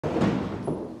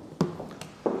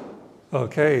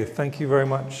Okay, thank you very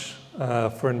much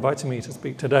for inviting me to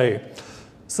speak today.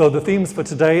 So the themes for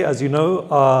today, as you know,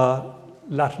 are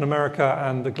Latin America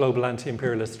and the global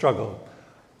anti-imperialist struggle.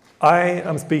 I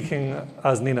am speaking,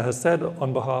 as Nina has said,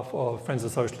 on behalf of Friends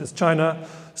of Socialist China.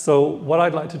 So what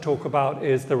I'd like to talk about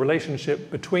is the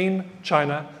relationship between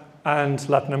China and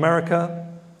Latin America,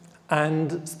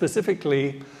 and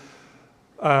specifically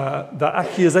the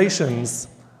accusations,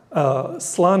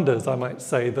 slanders, I might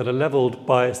say, that are leveled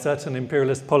by certain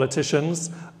imperialist politicians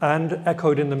and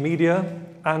echoed in the media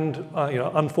and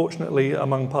unfortunately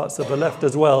among parts of the left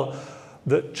as well,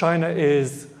 that China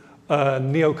is a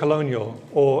neo-colonial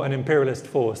or an imperialist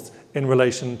force in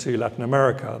relation to Latin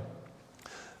America.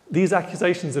 These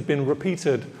accusations have been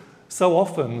repeated so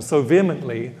often, so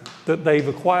vehemently, that they've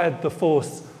acquired the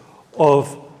force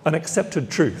of an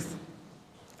accepted truth.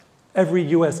 Every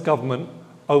US government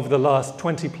over the last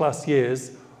 20+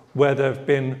 years, where there have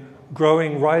been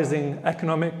growing, rising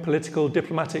economic, political,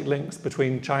 diplomatic links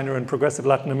between China and progressive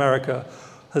Latin America,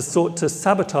 has sought to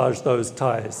sabotage those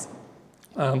ties,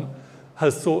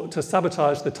 has sought to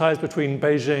sabotage the ties between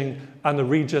Beijing and the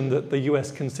region that the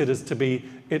US considers to be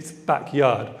its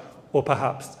backyard, or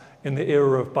perhaps in the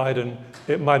era of Biden,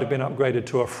 it might have been upgraded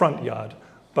to a front yard,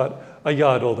 but a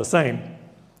yard all the same.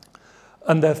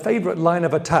 And their favorite line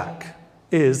of attack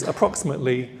is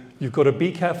approximately, you've got to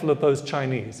be careful of those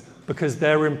Chinese because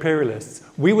they're imperialists.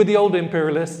 We were the old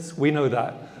imperialists, we know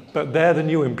that, but they're the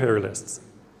new imperialists.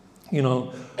 You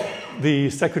know, the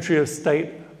Secretary of State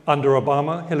under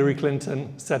Obama, Hillary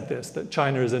Clinton, said this, that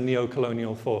China is a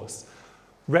neo-colonial force.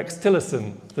 Rex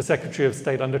Tillerson, the Secretary of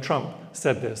State under Trump,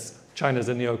 said this, China is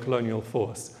a neo-colonial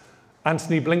force.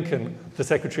 Antony Blinken, the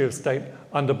Secretary of State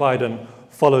under Biden,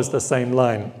 follows the same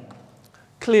line.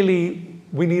 Clearly,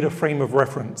 we need a frame of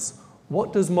reference.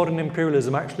 What does modern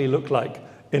imperialism actually look like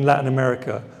in Latin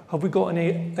America? Have we got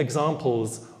any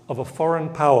examples of a foreign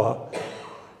power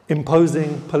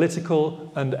imposing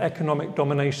political and economic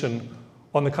domination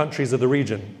on the countries of the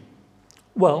region?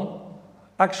 Well,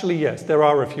 actually, yes, there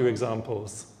are a few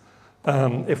examples.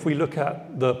 If we look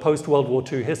at the post-World War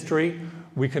II history,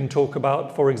 we can talk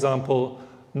about, for example,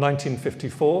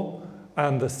 1954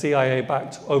 and the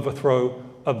CIA-backed overthrow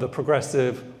of the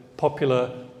progressive,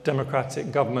 popular,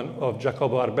 democratic government of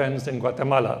Jacobo Arbenz in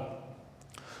Guatemala.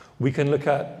 We can look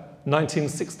at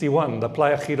 1961, the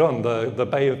Playa Girón, the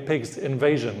Bay of Pigs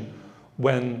invasion,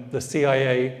 when the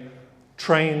CIA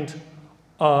trained,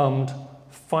 armed,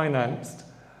 financed,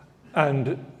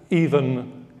 and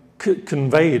even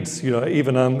conveyed,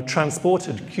 even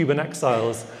transported Cuban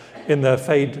exiles in their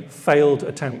failed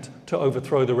attempt to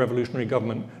overthrow the revolutionary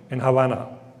government in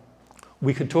Havana.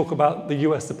 We could talk about the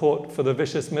US support for the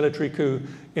vicious military coup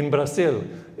in Brazil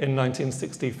in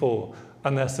 1964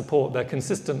 and their support, their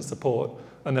consistent support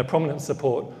and their prominent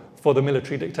support for the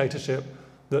military dictatorship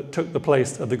that took the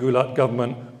place of the Goulart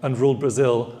government and ruled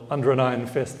Brazil under an iron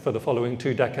fist for the following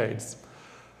 2 decades.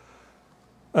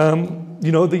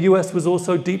 The US was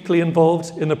also deeply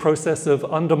involved in the process of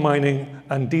undermining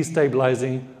and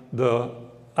destabilizing the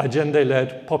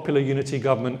Allende-led popular unity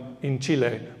government in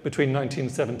Chile between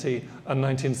 1970 and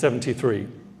 1973.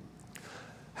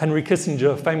 Henry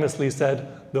Kissinger famously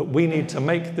said that we need to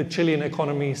make the Chilean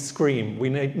economy scream. We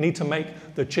need to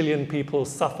make the Chilean people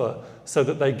suffer so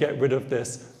that they get rid of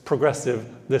this progressive,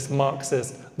 this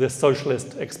Marxist, this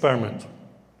socialist experiment.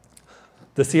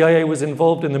 The CIA was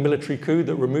involved in the military coup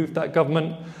that removed that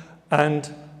government,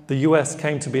 and the US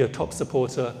came to be a top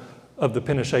supporter of the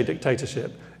Pinochet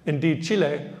dictatorship. Indeed,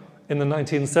 Chile in the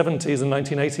 1970s and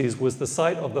 1980s was the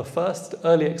site of the first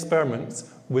early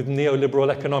experiments with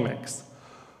neoliberal economics.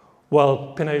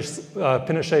 While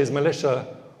Pinochet's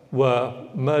militia were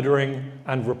murdering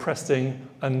and repressing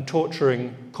and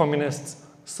torturing communists,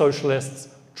 socialists,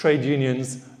 trade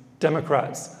unions,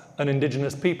 Democrats, and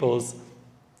indigenous peoples,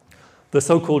 the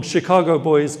so-called Chicago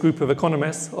Boys group of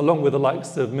economists, along with the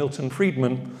likes of Milton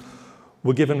Friedman,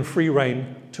 were given free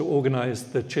rein to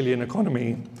organize the Chilean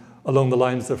economy along the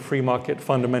lines of free market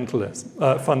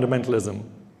fundamentalism.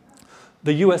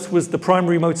 The US was the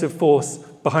primary motive force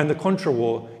behind the Contra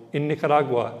War in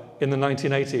Nicaragua in the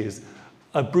 1980s,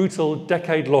 a brutal,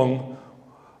 decade-long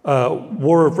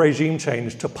war of regime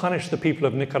change to punish the people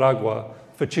of Nicaragua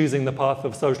for choosing the path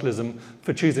of socialism,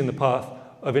 for choosing the path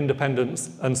of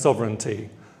independence and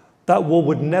sovereignty. That war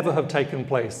would never have taken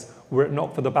place were it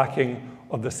not for the backing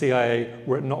of the CIA,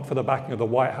 were it not for the backing of the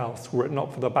White House, were it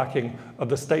not for the backing of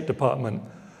the State Department.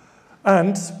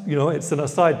 And, it's an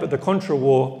aside, but the Contra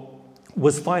War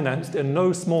was financed in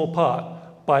no small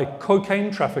part by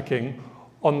cocaine trafficking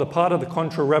on the part of the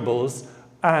Contra rebels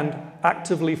and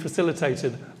actively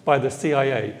facilitated by the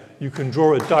CIA. You can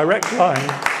draw a direct line.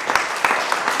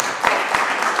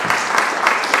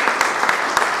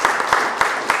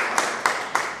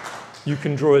 You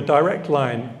can draw a direct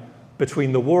line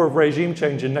between the war of regime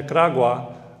change in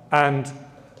Nicaragua and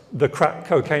the crack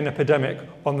cocaine epidemic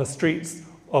on the streets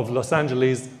of Los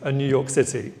Angeles and New York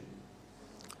City.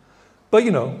 But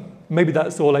you know, maybe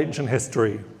that's all ancient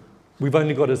history. We've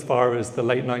only got as far as the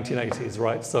late 1980s,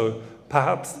 right? So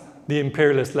perhaps the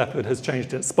imperialist leopard has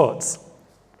changed its spots.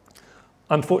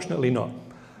 Unfortunately not.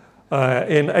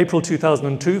 In April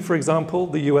 2002, for example,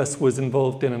 the US was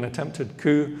involved in an attempted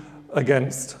coup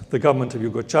against the government of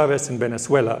Hugo Chavez in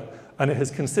Venezuela, and it has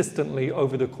consistently,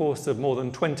 over the course of more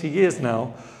than 20 years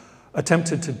now,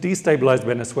 attempted to destabilize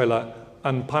Venezuela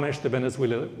and punish the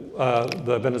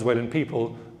Venezuelan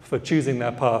people for choosing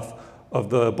their path of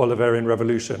the Bolivarian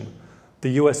revolution. The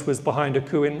US was behind a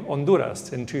coup in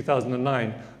Honduras in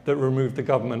 2009 that removed the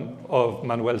government of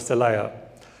Manuel Zelaya.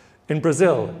 In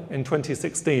Brazil, in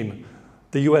 2016,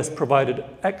 the US provided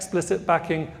explicit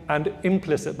backing and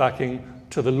implicit backing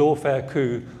to the lawfare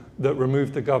coup that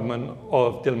removed the government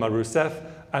of Dilma Rousseff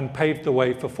and paved the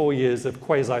way for 4 years of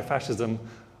quasi-fascism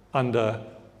under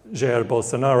Jair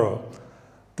Bolsonaro.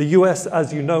 The US,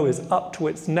 as you know, is up to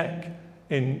its neck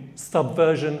in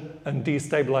subversion and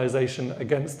destabilization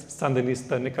against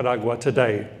Sandinista Nicaragua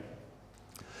today.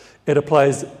 It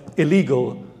applies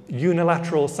illegal,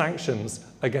 unilateral sanctions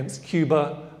against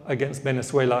Cuba, against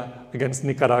Venezuela, against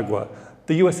Nicaragua.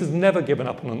 The US has never given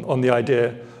up on the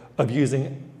idea of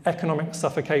using economic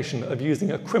suffocation, of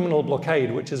using a criminal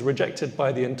blockade, which is rejected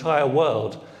by the entire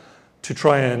world, to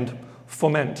try and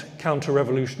foment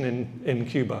counter-revolution in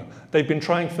Cuba. They've been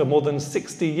trying for more than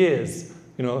 60 years.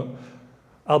 You know,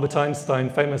 Albert Einstein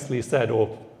famously said,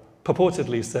 or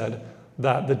purportedly said,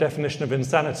 that the definition of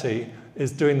insanity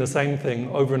is doing the same thing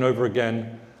over and over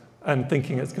again and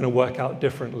thinking it's going to work out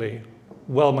differently.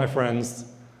 Well, my friends,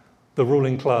 the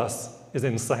ruling class is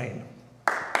insane.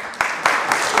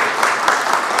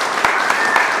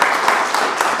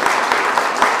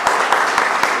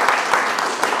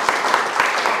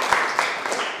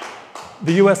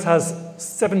 The US has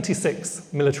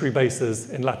 76 military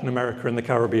bases in Latin America and the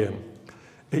Caribbean.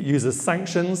 It uses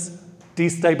sanctions,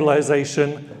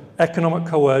 destabilization, economic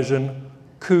coercion,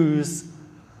 coups,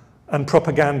 and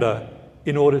propaganda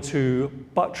in order to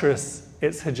buttress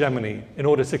its hegemony, in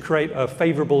order to create a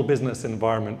favorable business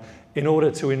environment, in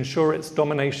order to ensure its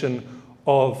domination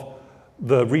of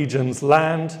the region's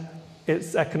land,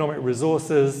 its economic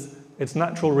resources, its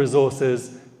natural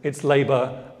resources, its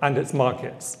labor, and its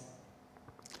markets.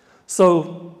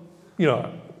 So, you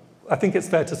know, I think it's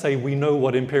fair to say we know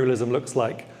what imperialism looks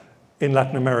like in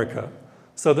Latin America.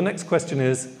 So the next question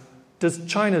is, does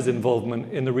China's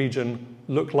involvement in the region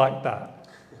look like that?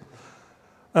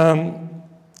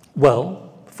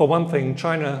 Well, for one thing,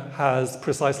 China has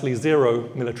precisely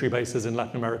 0 military bases in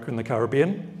Latin America and the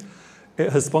Caribbean.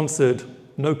 It has sponsored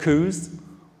no coups,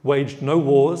 waged no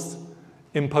wars,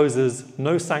 imposes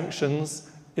no sanctions,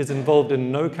 is involved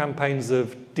in no campaigns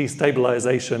of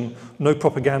destabilization, no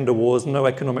propaganda wars, no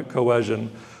economic coercion,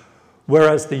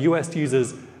 whereas the US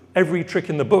uses every trick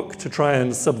in the book to try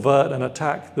and subvert and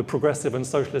attack the progressive and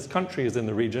socialist countries in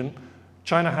the region.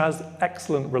 China has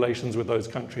excellent relations with those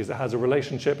countries. It has a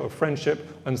relationship of friendship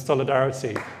and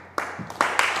solidarity.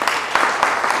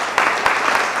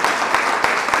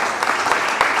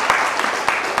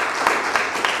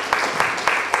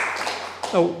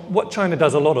 Now, what China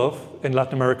does a lot of in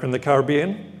Latin America and the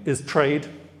Caribbean is trade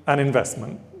and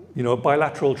investment. You know,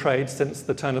 bilateral trade since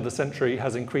the turn of the century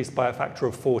has increased by a factor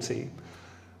of 40.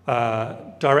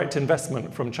 Direct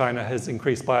investment from China has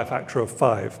increased by a factor of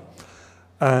 5.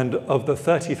 And of the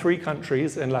 33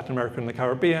 countries in Latin America and the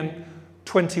Caribbean,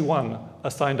 21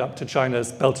 are signed up to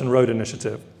China's Belt and Road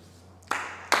Initiative.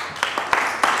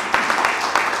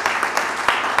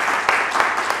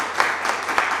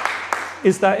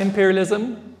 Is that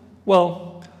imperialism?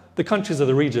 Well, the countries of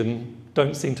the region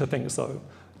don't seem to think so.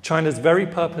 China's very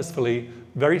purposefully,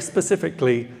 very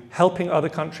specifically helping other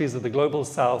countries of the global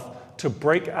south to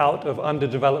break out of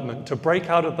underdevelopment, to break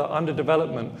out of the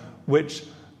underdevelopment which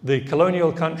the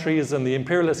colonial countries and the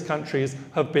imperialist countries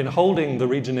have been holding the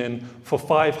region in for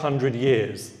 500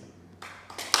 years.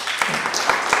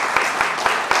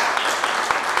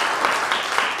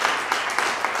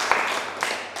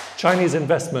 Chinese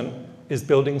investment is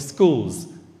building schools,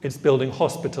 it's building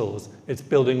hospitals, it's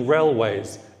building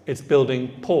railways, it's building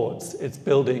ports, it's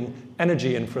building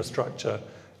energy infrastructure,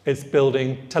 it's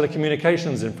building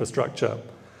telecommunications infrastructure.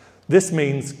 This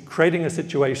means creating a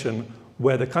situation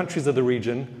where the countries of the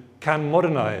region can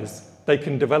modernize, they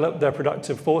can develop their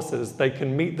productive forces, they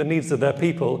can meet the needs of their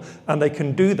people, and they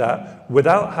can do that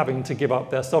without having to give up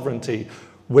their sovereignty,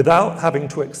 without having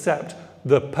to accept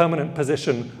the permanent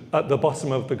position at the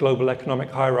bottom of the global economic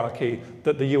hierarchy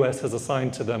that the US has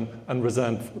assigned to them and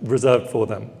reserved for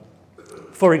them.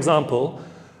 For example,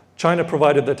 China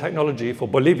provided the technology for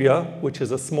Bolivia, which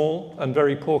is a small and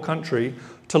very poor country,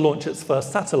 to launch its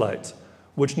first satellite,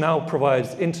 which now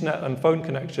provides internet and phone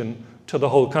connection to the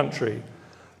whole country.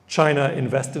 China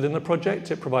invested in the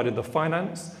project, it provided the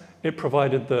finance, it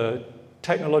provided the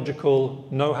technological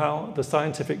know-how, the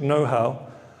scientific know-how,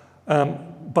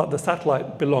 but the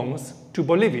satellite belongs to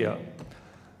Bolivia.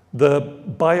 The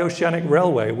Bioceanic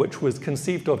Railway, which was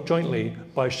conceived of jointly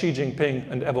by Xi Jinping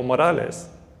and Evo Morales,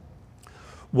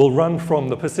 will run from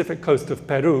the Pacific coast of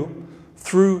Peru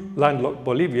through landlocked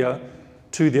Bolivia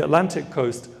to the Atlantic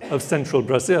coast of central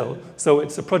Brazil. So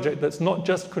it's a project that's not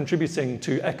just contributing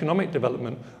to economic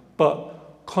development,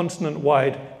 but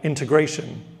continent-wide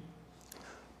integration.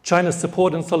 China's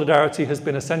support and solidarity has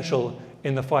been essential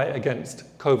in the fight against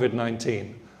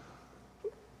COVID-19.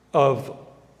 Of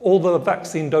all the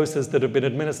vaccine doses that have been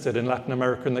administered in Latin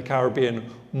America and the Caribbean,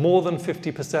 more than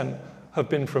 50% have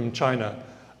been from China.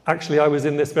 Actually, I was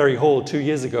in this very hall 2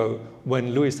 years ago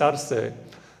when Luis Arce,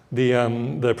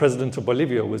 the president of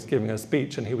Bolivia, was giving a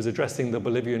speech, and he was addressing the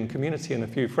Bolivian community and a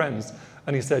few friends.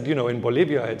 And he said, you know, in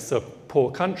Bolivia, it's a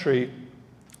poor country.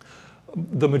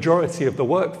 The majority of the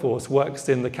workforce works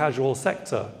in the casual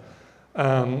sector,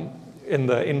 in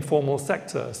the informal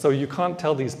sector. So you can't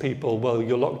tell these people, well,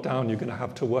 you're locked down, you're going to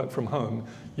have to work from home.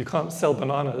 You can't sell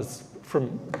bananas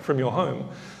from your home.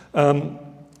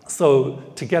 So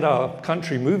to get our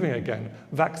country moving again,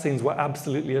 vaccines were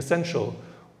absolutely essential.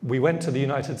 We went to the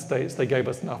United States, they gave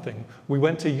us nothing. We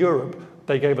went to Europe,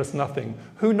 they gave us nothing.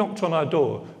 Who knocked on our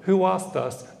door? Who asked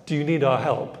us, do you need our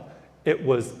help? It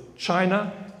was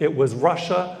China, it was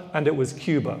Russia, and it was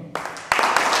Cuba.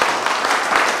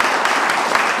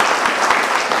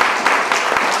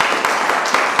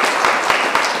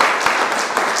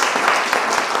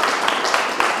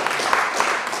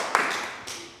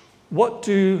 What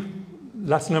do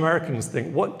Latin Americans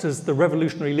think? What does the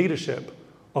revolutionary leadership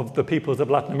of the peoples of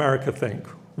Latin America think?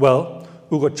 Well,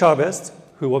 Hugo Chavez,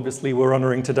 who obviously we're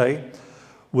honoring today,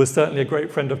 was certainly a great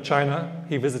friend of China.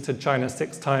 He visited China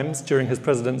 6 times during his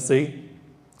presidency.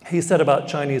 He said about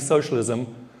Chinese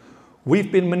socialism,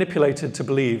 we've been manipulated to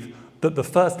believe that the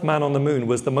first man on the moon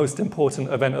was the most important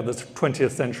event of the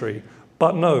 20th century.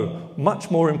 But no,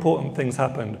 much more important things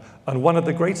happened. And one of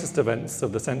the greatest events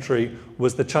of the century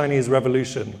was the Chinese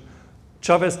Revolution.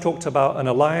 Chavez talked about an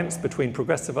alliance between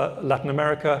progressive Latin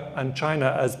America and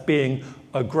China as being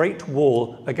a great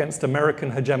wall against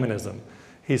American hegemonism.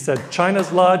 He said,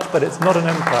 China's large, but it's not an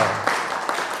empire.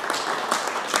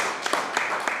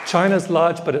 China's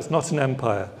large, but it's not an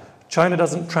empire. China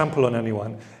doesn't trample on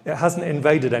anyone. It hasn't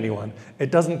invaded anyone. It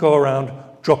doesn't go around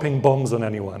dropping bombs on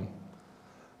anyone.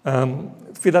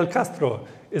 Fidel Castro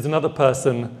is another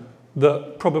person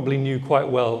that probably knew quite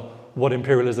well what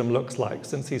imperialism looks like,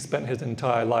 since he spent his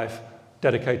entire life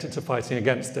dedicated to fighting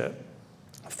against it.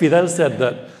 Fidel said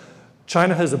that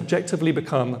China has objectively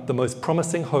become the most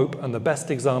promising hope and the best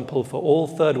example for all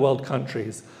third world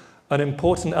countries, an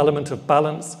important element of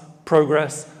balance,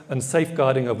 progress, and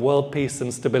safeguarding of world peace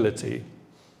and stability.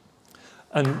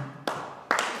 And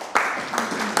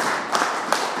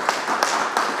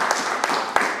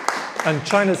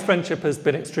China's friendship has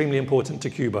been extremely important to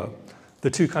Cuba. The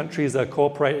two countries are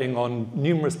cooperating on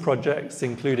numerous projects,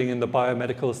 including in the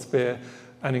biomedical sphere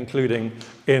and including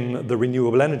in the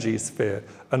renewable energy sphere.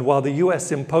 And while the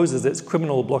US imposes its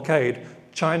criminal blockade,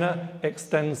 China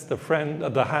extends the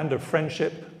hand of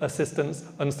friendship, assistance,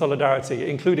 and solidarity,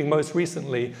 including most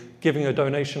recently giving a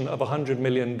donation of $100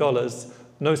 million,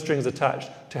 no strings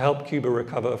attached, to help Cuba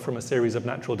recover from a series of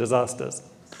natural disasters.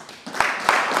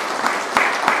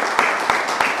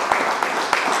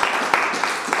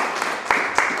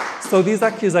 So these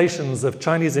accusations of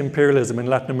Chinese imperialism in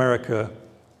Latin America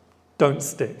don't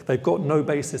stick. They've got no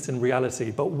basis in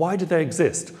reality. But why do they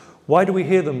exist? Why do we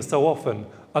hear them so often?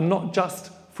 And not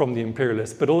just from the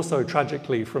imperialists, but also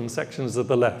tragically from sections of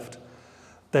the left.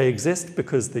 They exist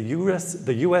because the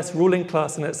US ruling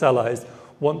class and its allies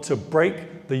want to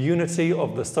break the unity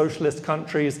of the socialist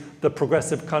countries, the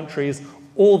progressive countries,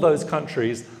 all those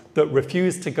countries that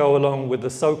refuse to go along with the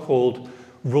so-called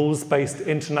rules-based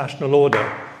international order,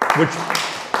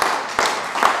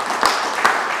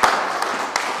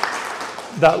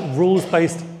 that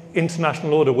rules-based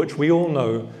international order, which we all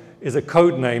know is a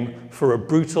code name for a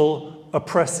brutal,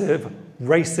 oppressive,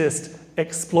 racist,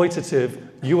 exploitative,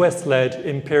 US-led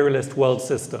imperialist world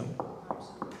system.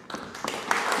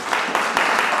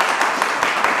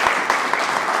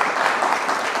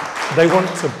 They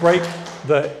want to break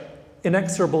the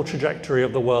inexorable trajectory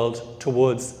of the world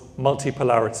towards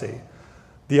multipolarity.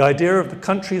 The idea of the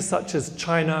countries such as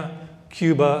China,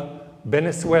 Cuba,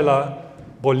 Venezuela,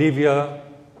 Bolivia,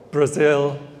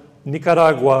 Brazil,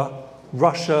 Nicaragua,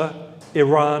 Russia,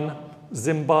 Iran,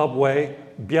 Zimbabwe,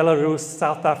 Belarus,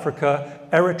 South Africa,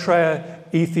 Eritrea,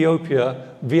 Ethiopia,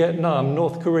 Vietnam,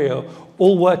 North Korea,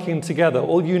 all working together,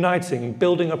 all uniting,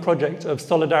 building a project of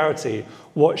solidarity,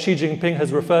 what Xi Jinping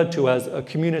has referred to as a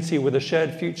community with a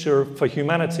shared future for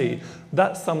humanity.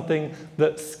 That's something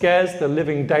that scares the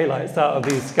living daylights out of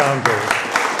these scoundrels.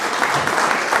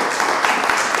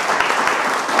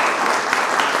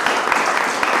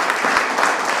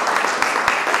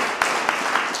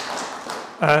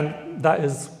 And that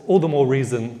is all the more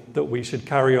reason that we should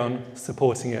carry on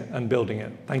supporting it and building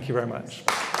it. Thank you very much.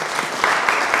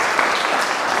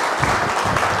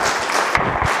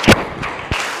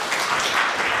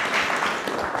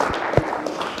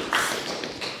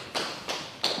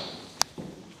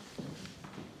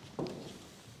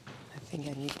 I think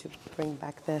I need to bring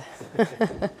back the...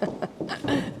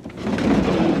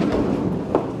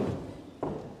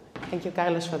 Thank you,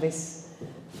 Carlos, for this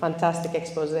fantastic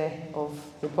expose of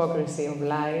hypocrisy, of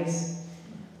lies,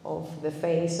 of the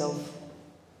face of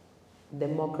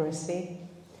democracy,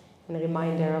 and a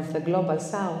reminder of the global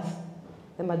south,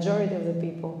 the majority of the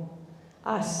people,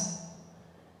 us,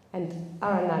 and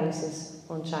our analysis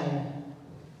on China,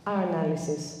 our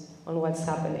analysis on what's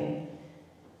happening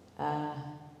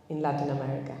in Latin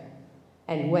America,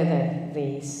 and whether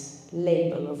this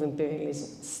label of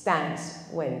imperialism stands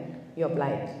when you apply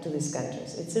it to these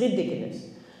countries. It's ridiculous.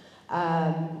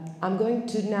 I'm going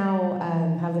to now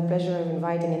have the pleasure of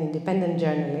inviting an independent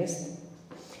journalist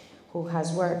who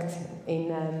has worked in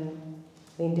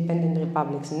the independent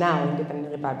republics, now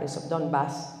independent republics of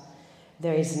Donbass.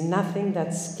 There is nothing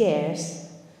that scares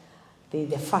the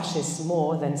fascists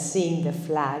more than seeing the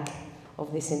flag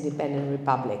of these independent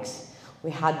republics.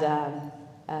 We had a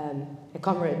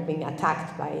comrade being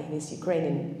attacked by these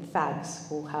Ukrainian thugs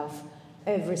who have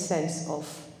every sense of,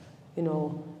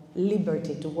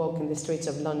 liberty to walk in the streets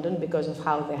of London because of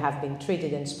how they have been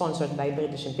treated and sponsored by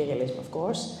British imperialism, of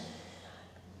course.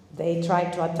 They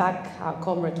tried to attack our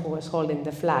comrade who was holding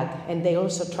the flag, and they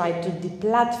also tried to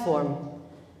deplatform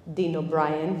Dean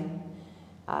O'Brien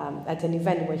at an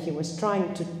event where he was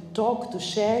trying to talk, to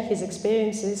share his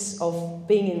experiences of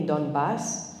being in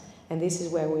Donbass, and this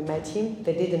is where we met him.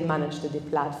 They didn't manage to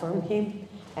deplatform him.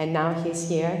 And now he's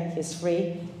here, he's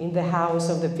free, in the house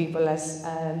of the people, as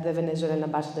the Venezuelan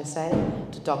ambassador said,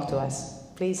 to talk to us.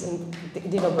 Please,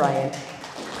 Dean O'Brien.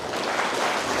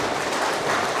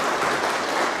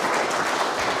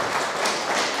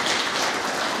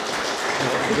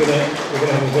 We're going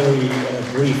to have a very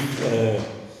brief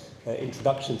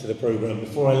introduction to the programme.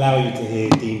 Before I allow you to hear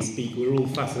Dean speak, we're all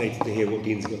fascinated to hear what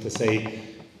Dean's got to say.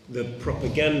 The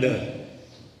propaganda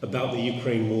about the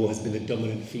Ukraine war has been a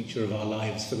dominant feature of our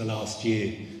lives for the last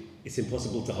year. It's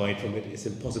impossible to hide from it. It's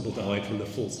impossible to hide from the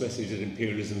false message that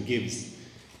imperialism gives.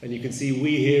 And you can see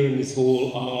we here in this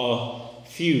hall are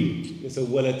few. It's a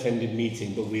well-attended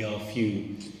meeting, but we are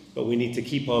few. But we need to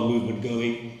keep our movement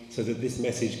going so that this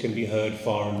message can be heard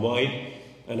far and wide.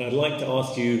 And I'd like to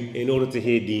ask you, in order to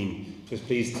hear Dean, just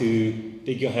please to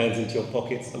dig your hands into your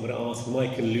pockets. I'm going to ask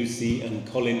Mike and Lucy and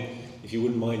Colin, if you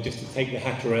wouldn't mind, just to take the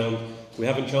hat around. We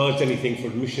haven't charged anything for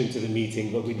admission to the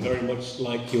meeting, but we'd very much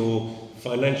like your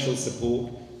financial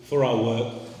support for our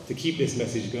work, to keep this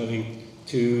message going,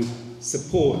 to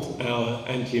support our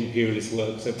anti-imperialist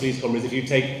work. So please, comrades, if you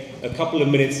take a couple of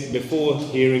minutes before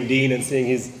hearing Dean and seeing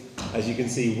his, as you can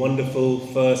see, wonderful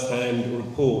first-hand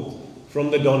report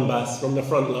from the Donbass, from the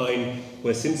front line,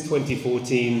 where since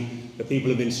 2014, the people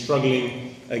have been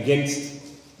struggling against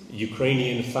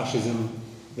Ukrainian fascism,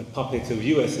 the puppet of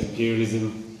US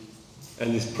imperialism,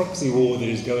 and this proxy war that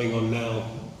is going on now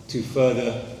to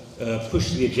further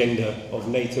push the agenda of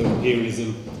NATO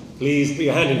imperialism. Please put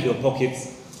your hand into your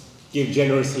pockets, give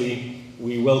generously.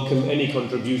 We welcome any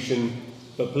contribution,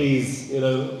 but please,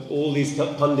 all these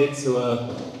pundits who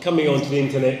are coming onto the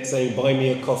internet saying, buy me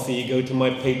a coffee, go to my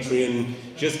Patreon,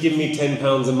 just give me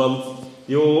 £10 a month.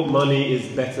 Your money is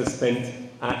better spent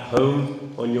at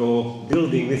home on your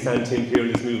building this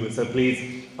anti-imperialist movement. So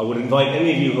please, I would invite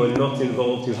any of you who are not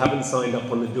involved, who haven't signed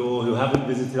up on the door, who haven't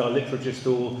visited our literature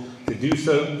stall, to do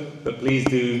so. But please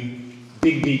do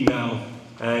dig deep now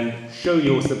and show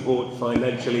your support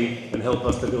financially and help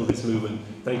us to build this movement.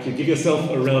 Thank you. Give yourself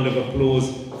a round of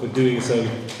applause for doing so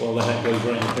while the hat goes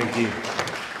round. Thank you.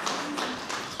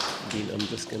 Dean, I'm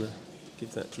just going to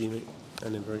give that to you, mate,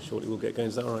 and then very shortly we'll get going.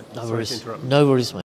 Is that all right? No worries. No worries, mate.